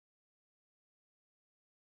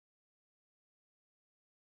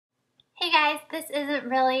Hey guys, this isn't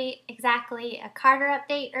really exactly a Carter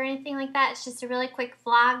update or anything like that. It's just a really quick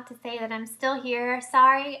vlog to say that I'm still here.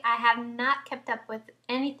 Sorry, I have not kept up with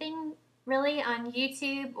anything really on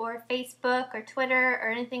YouTube or Facebook or Twitter or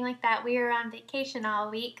anything like that. We were on vacation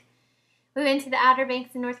all week. We went to the Outer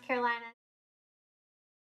Banks in North Carolina.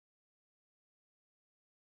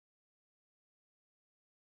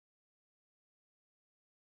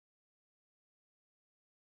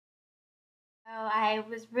 So I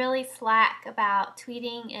was really slack about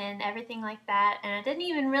tweeting and everything like that, and I didn't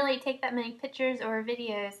even really take that many pictures or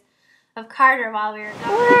videos of Carter while we were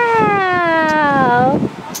gone.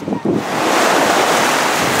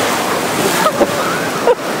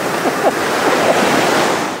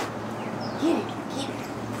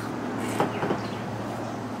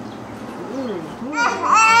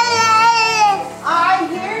 Wow! I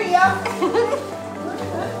hear ya.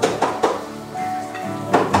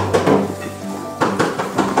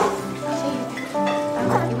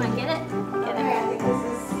 You want to get it? Get it. I think this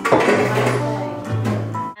is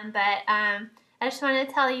But I just wanted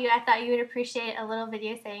to tell you, I thought you would appreciate a little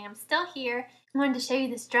video saying I'm still here. I wanted to show you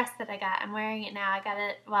this dress that I got. I'm wearing it now. I got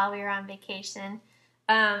it while we were on vacation.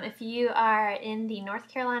 If you are in the North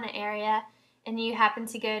Carolina area and you happen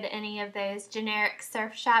to go to any of those generic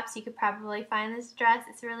surf shops, you could probably find this dress.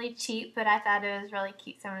 It's really cheap, but I thought it was really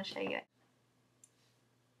cute, so I'm going to show you it.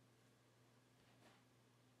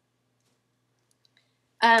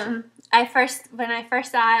 When I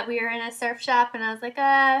first saw it, we were in a surf shop, and I was like,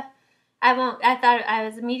 I won't. I thought I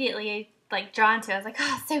was immediately like drawn to it. I was like,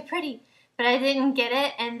 oh, it's so pretty, but I didn't get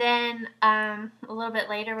it. And then a little bit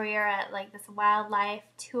later, we were at like this wildlife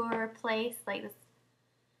tour place, like this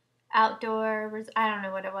outdoor. I don't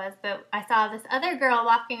know what it was, but I saw this other girl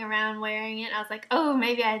walking around wearing it. And I was like, oh,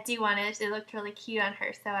 maybe I do want it. It looked really cute on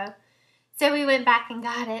her, so we went back and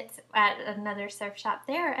got it at another surf shop.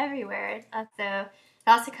 They're everywhere. So it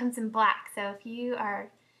also comes in black, so if you are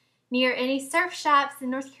near any surf shops in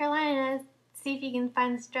North Carolina, see if you can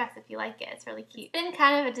find this dress if you like it. It's really cute. It's been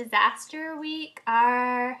kind of a disaster week.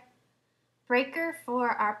 Our breaker for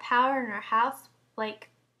our power in our house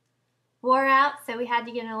wore out, so we had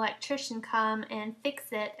to get an electrician come and fix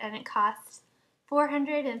it, and it cost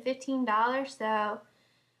 $415.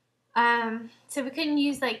 So we couldn't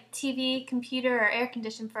use like TV, computer, or air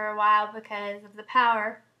condition for a while because of the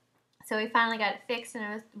power. So we finally got it fixed,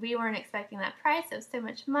 and we weren't expecting that price. It was so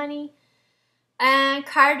much money. And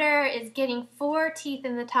Carter is getting 4 teeth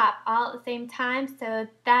in the top all at the same time, so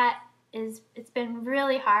it's been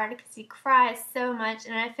really hard because he cries so much,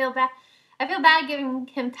 and I feel bad giving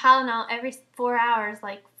him Tylenol every 4 hours,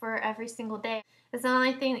 like for every single day. It's the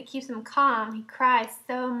only thing that keeps him calm. He cries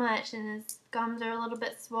so much, and his gums are a little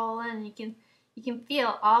bit swollen. You can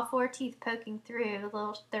feel all 4 teeth poking through.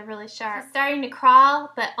 They're really sharp. He's starting to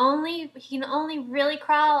crawl, but he can only really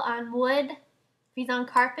crawl on wood. If he's on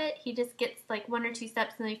carpet, he just gets like 1 or 2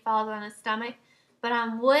 steps and then he falls on his stomach. But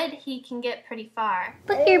on wood, he can get pretty far.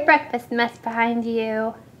 Look at your breakfast mess behind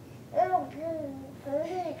you.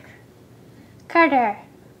 Carter,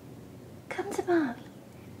 come to Mommy.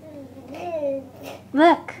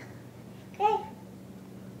 Look. What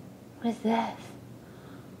is this?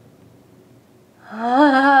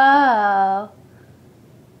 Oh.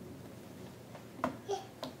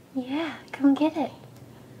 Yeah, come get it.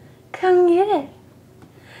 Come get it.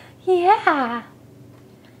 Yeah.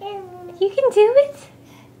 You can do it.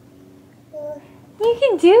 You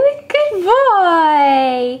can do it. Good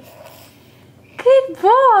boy. Good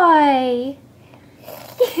boy.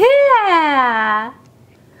 Yeah.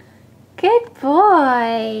 Good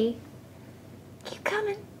boy. Keep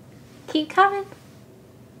coming. Keep coming.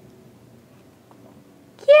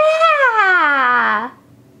 Yeah.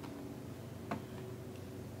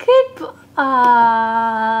 Good boy.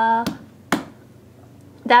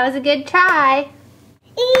 That was a good try.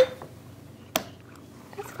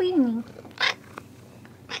 That's weird.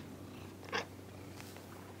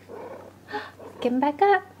 Get him back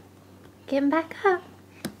up. Get him back up.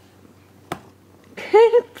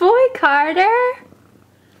 Good boy, Carter.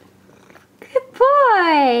 Good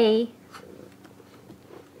boy.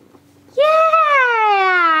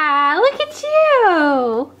 Yeah! Look at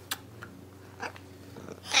you!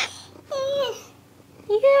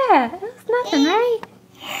 Yeah, that was nothing, right?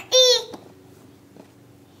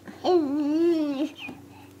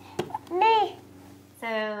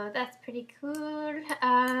 So that's pretty cool. So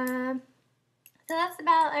that's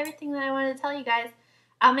about everything that I wanted to tell you guys.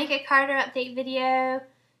 I'll make a Carter update video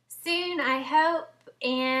soon, I hope.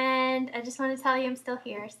 And I just want to tell you I'm still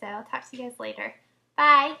here. So I'll talk to you guys later.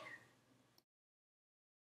 Bye.